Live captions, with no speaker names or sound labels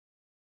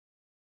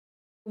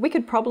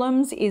Wicked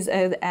Problems is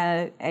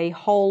a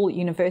whole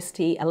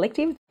university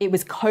elective. It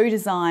was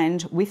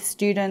co-designed with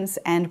students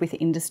and with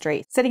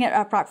industry. Setting it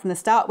up right from the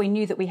start, we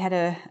knew that we had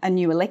a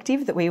new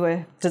elective that we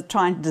were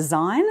trying to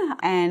design,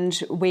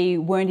 and we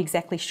weren't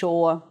exactly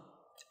sure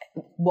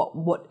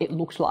what it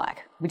looked like.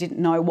 We didn't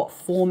know what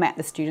format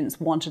the students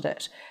wanted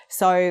it.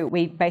 So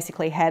we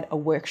basically had a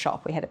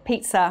workshop. We had a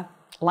pizza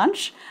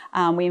lunch.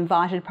 We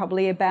invited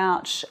probably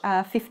about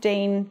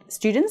 15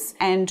 students,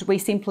 and we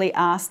simply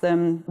asked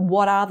them,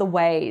 what are the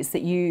ways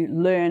that you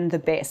learn the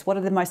best? What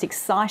are the most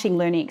exciting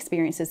learning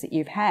experiences that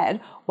you've had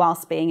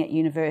whilst being at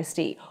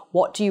university?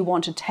 What do you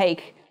want to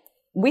take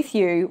with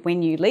you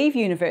when you leave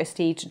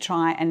university to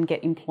try and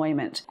get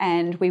employment?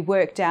 And we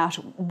worked out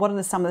what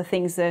are some of the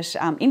things that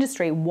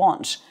industry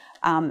want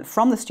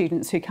from the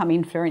students who come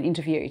in for an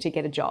interview to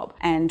get a job.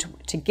 And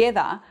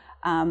together,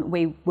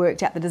 we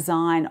worked out the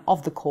design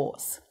of the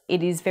course.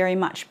 It is very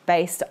much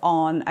based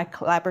on a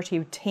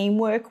collaborative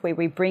teamwork where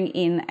we bring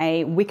in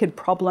a wicked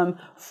problem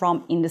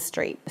from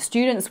industry.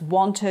 Students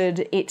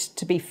wanted it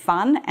to be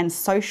fun and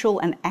social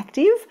and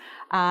active,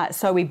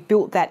 so we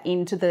built that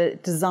into the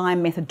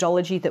design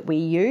methodology that we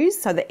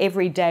use, so that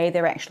every day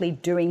they're actually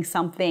doing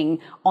something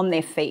on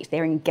their feet.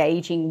 They're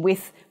engaging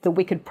with the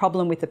wicked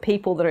problem, with the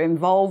people that are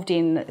involved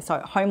in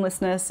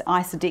homelessness,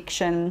 ice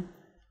addiction,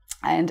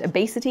 and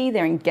obesity.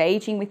 They're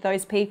engaging with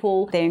those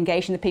people. They're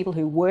engaging the people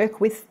who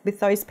work with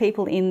those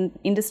people in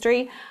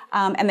industry,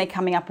 and they're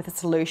coming up with a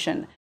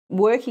solution.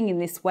 Working in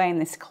this way, in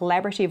this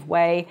collaborative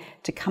way,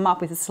 to come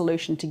up with a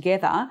solution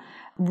together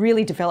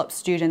really develops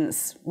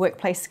students'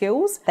 workplace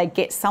skills. They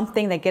get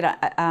something, they get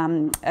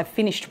a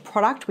finished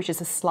product, which is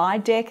a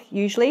slide deck,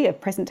 usually a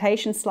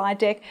presentation slide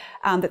deck,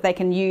 that they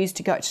can use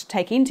to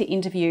take into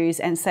interviews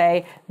and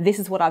say, this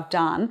is what I've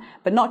done.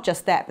 But not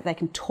just that, but they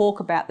can talk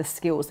about the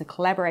skills, the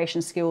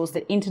collaboration skills,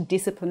 the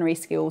interdisciplinary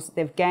skills that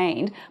they've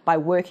gained by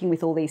working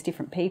with all these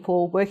different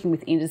people, working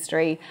with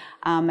industry,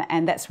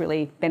 and that's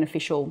really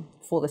beneficial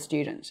for the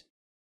student.